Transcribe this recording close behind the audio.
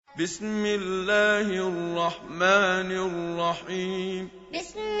بسم الله الرحمن الرحيم.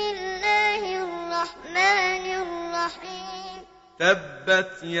 بسم الله الرحمن الرحيم.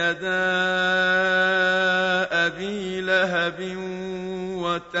 تبت يدا أبي لهب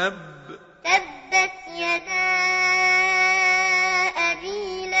وتب. تبت يدا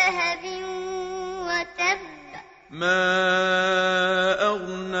أبي لهب وتب. ما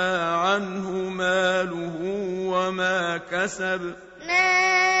أغنى عنه ماله وما كسب. ما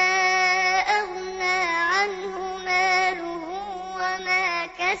أغنى عنه ماله وما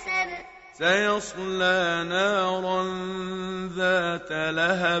كسب. سيصلى نارا ذات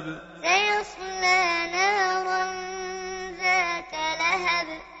لهب. سيصلى نارا ذات لهب.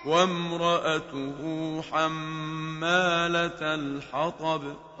 وامرأته حمالة الحطب.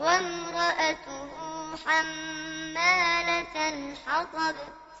 وامرأته حمالة الحطب.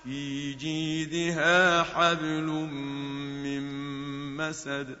 في جيدها حبل من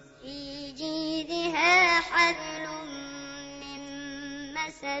مسد. في جيدها حبل من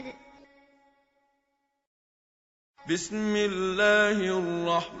مسد. بسم الله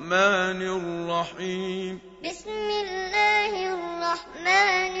الرحمن الرحيم. بسم الله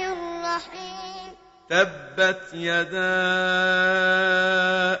الرحمن الرحيم. تبت يدا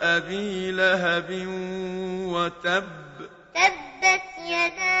أبي لهب وتب. تبت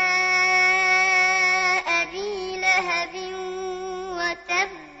يدا أبي لهب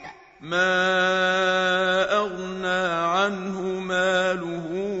وتب. ما أغنى عنه ماله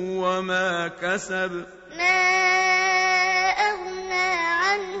وما كسب. ما أغنى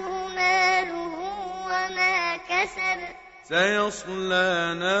عنه ماله وما كسب.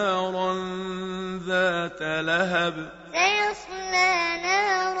 سيصلى نارا ذات لهب. سيصلى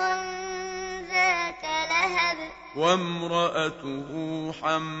نارا ذات لهب. وامرأته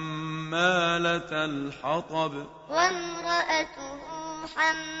حمالة الحطب. وامرأته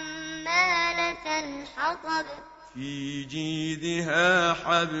حمالة الحطب. في جيدها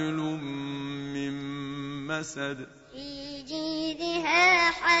حبل من مسد. في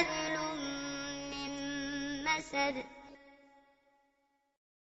جيدها حبل من مسد.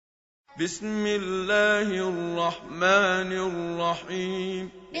 بسم الله الرحمن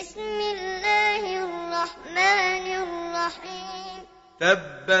الرحيم. بسم الله الرحمن الرحيم.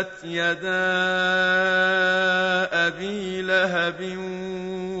 تبت يدا أبي لهب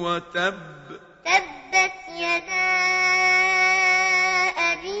وتب. تبت يدا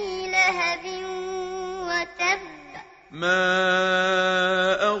أبي لهب وتب. ما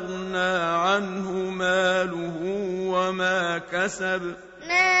أغنى عنه ماله وما كسب.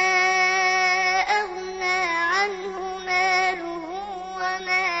 ما أغنى عنه ماله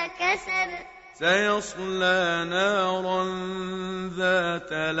وما كسب. سيصلى نارا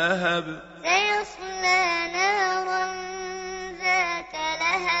ذات لهب. سيصلى نارا ذات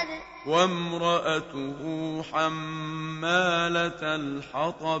لهب. وامرأته حمالة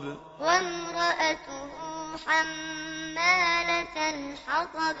الحطب. وامرأته حمالة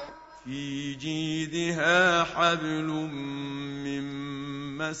الحطب. في جيدها حبل من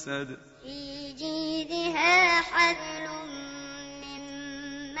مسد. في جيدها حبل من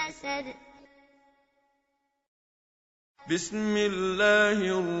مسد. بسم الله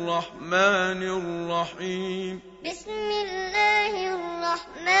الرحمن الرحيم. بسم الله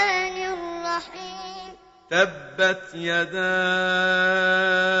الرحمن الرحيم. تبت يدا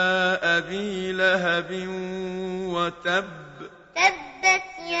أبي لهب وتب. تبت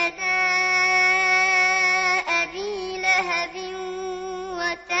يدا أبي لهب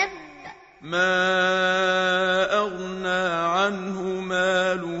وتب. ما أغنى عنه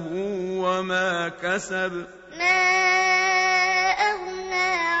ماله وما كسب. ما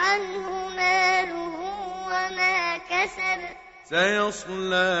أغنى عنه ماله وما كسب.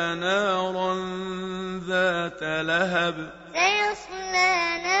 سيصلى نارا ذات لهب. سيصلى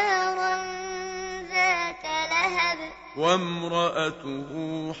نارا ذات لهب. وامرأته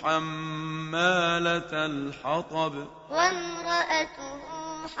حمالة الحطب. وامرأته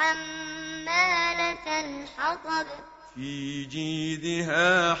حمالة الحطب. في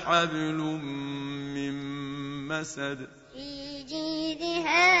جيدها حبل من مسد. في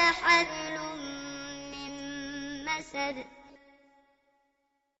جيدها حبل من مسد.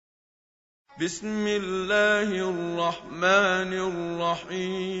 بسم الله الرحمن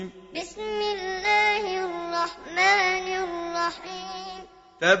الرحيم. بسم الله الرحمن الرحيم.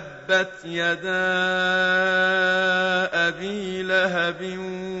 تبت يدا أبي لهب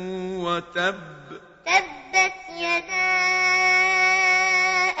وتب. تبت يدا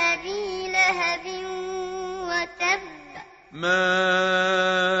أبي لهب وتب. ما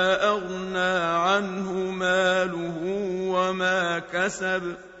أغنى عنه ماله وما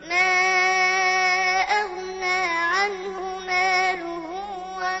كسب.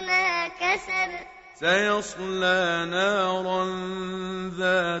 سيصلى نارا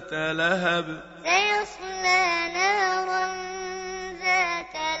ذات لهب سيصلى نارا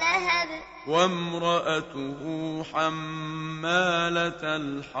ذات لهب وامرأته حمالة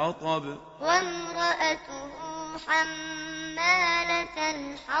الحطب وامرأته حمالة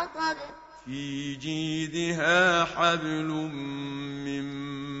الحطب في جيدها حبل من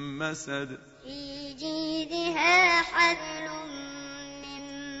مسد في جيدها حبل من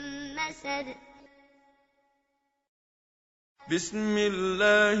مسد بسم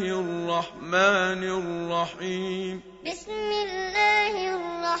الله الرحمن الرحيم بسم الله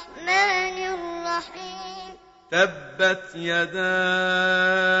الرحمن الرحيم تبت يدا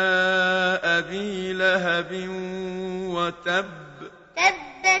أبي لهب وتب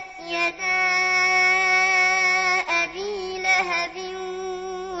تبت يدا أبي لهب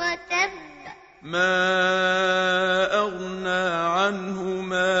وتب ما أغنى عنه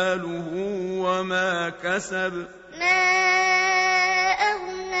ماله وما كسب ما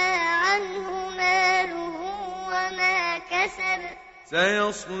أغنى عنه ماله وما كسب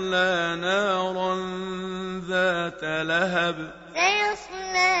سيصلى نارا ذات لهب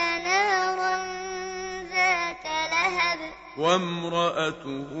سيصلى نارا ذات لهب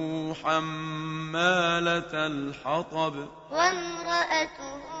وامرأته حمالة الحطب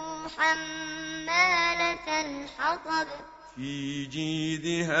وامرأته حمالة الحطب في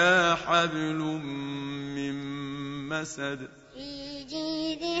جيدها حبل من مسد في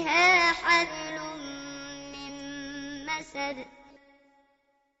جيدها حبل من مسد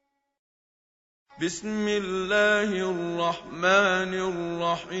بسم الله الرحمن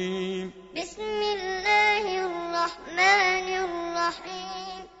الرحيم بسم الله الرحمن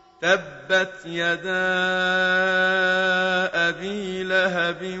الرحيم تبت يدا أبي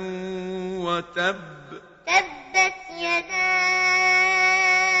لهب وتب تبت يدا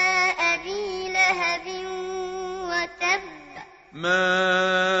أبي لهب وتب ما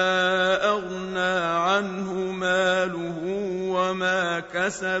أغنى عنه ماله وما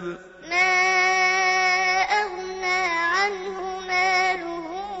كسب ما أغنى عنه ماله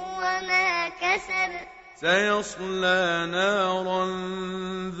وما كسب سيصلى نارا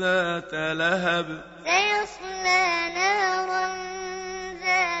ذات لهب سيصلى نارا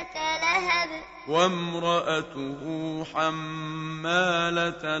ذات لهب وامرأته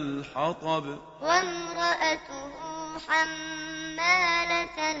حمالة الحطب وامرأته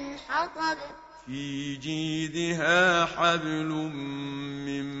حمالة الحطب في جيدها حبل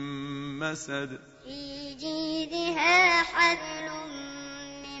من مسد في جيدها حبل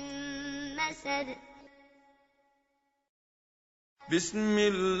من مسد بسم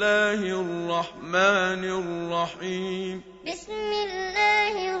الله الرحمن الرحيم بسم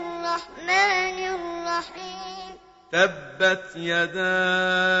الله الرحمن الرحيم تبت يدا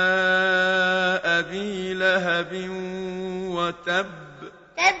أبي لهب وتب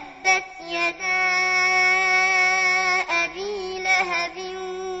تبت يدا أبي لهب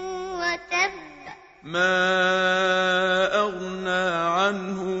وتب ما أغنى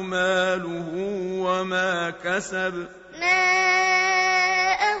عنه ماله وما كسب ما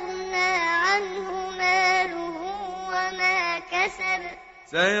أغنى عنه ماله وما كسب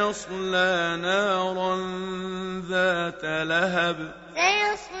سيصلى نارا ذات لهب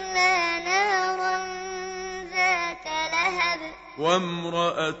سيصلى نارا ذات لهب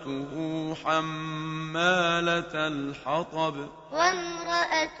وامرأته حمالة الحطب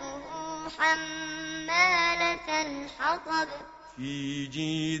وامرأته حمالة الحطب في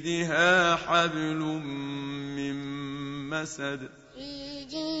جيدها حبل من مسد في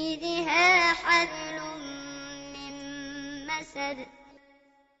جيدها حبل من مسد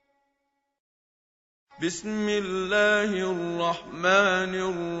بسم الله الرحمن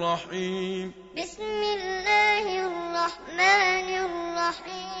الرحيم بسم الله الرحمن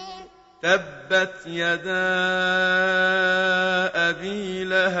الرحيم تبت يدا أبي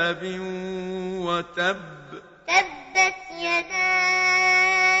لهب وتب تبت يدا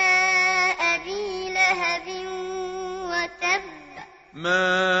أبي لهب وتب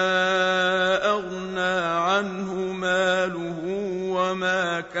ما أغنى عنه ماله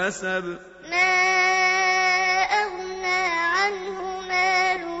وما كسب ما أغنى عنه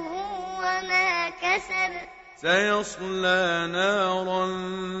ماله وما كسب سيصلى نارا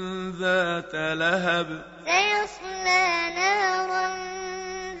ذات لهب سيصلى نارا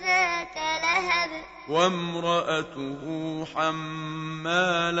ذات لهب وامرأته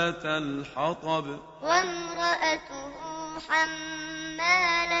حمالة الحطب وامرأته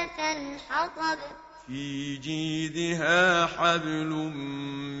حمالة الحطب في جيدها حبل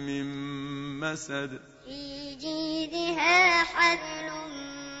من مسد في جيدها حبل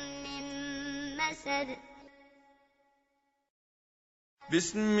من مسد مسد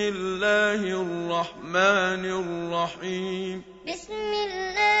بسم الله الرحمن الرحيم بسم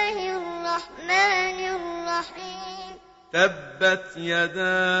الله الرحمن الرحيم تبت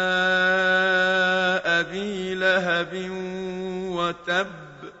يدا أبي لهب وتب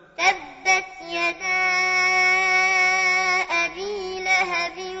تبت يدا أبي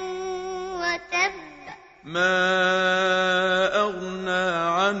لهب وتب ما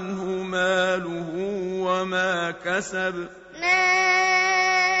أغنى عنه ماله وما كسب ما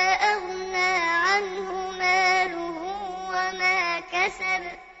أغنى عنه ماله وما كسب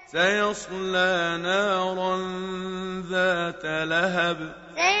سيصلى نارا ذات لهب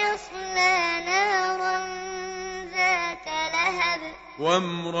سيصلى نارا ذات لهب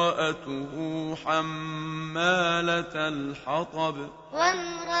وامرأته حمالة الحطب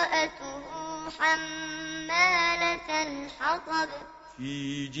وامرأته حمالة الحطب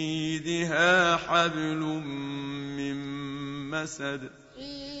في جيدها حبل من مسد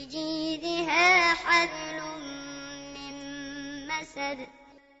في جيدها حبل من مسد